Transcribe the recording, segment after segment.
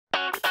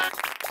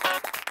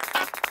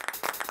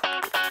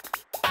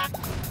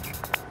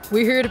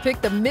We're here to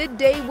pick the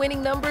midday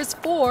winning numbers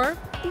for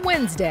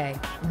Wednesday,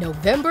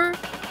 November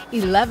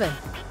 11th.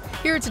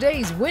 Here are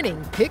today's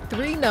winning Pick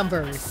 3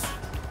 numbers.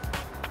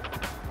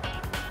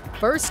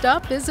 First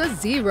up is a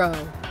 0,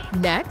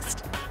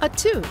 next a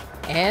 2,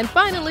 and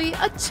finally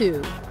a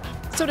 2.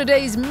 So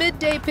today's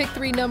midday Pick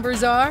 3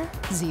 numbers are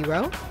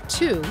 0,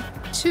 2,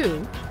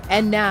 2,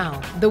 and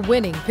now the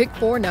winning Pick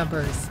 4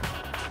 numbers.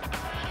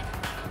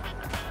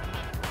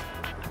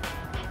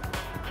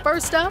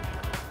 First up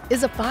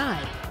is a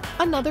 5,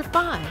 another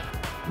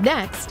 5,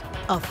 next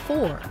a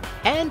 4,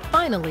 and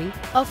finally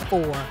a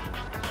 4.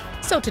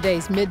 So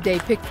today's midday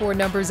Pick 4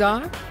 numbers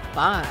are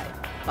 5,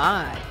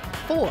 5,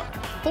 4,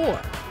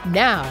 4.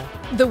 Now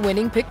the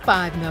winning Pick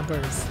 5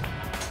 numbers.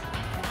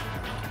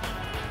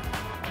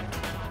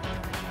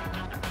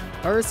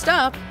 First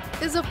up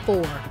is a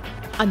 4,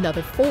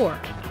 another 4,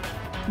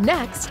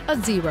 next a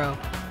 0,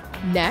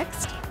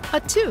 next a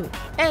 2,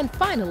 and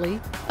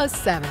finally a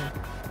 7.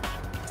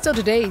 So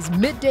today's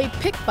midday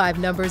Pick 5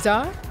 numbers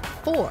are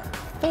 4,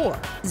 4,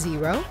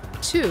 0,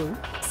 2,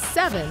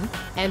 7,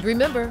 and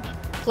remember,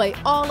 play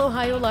all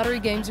Ohio Lottery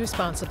games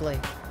responsibly.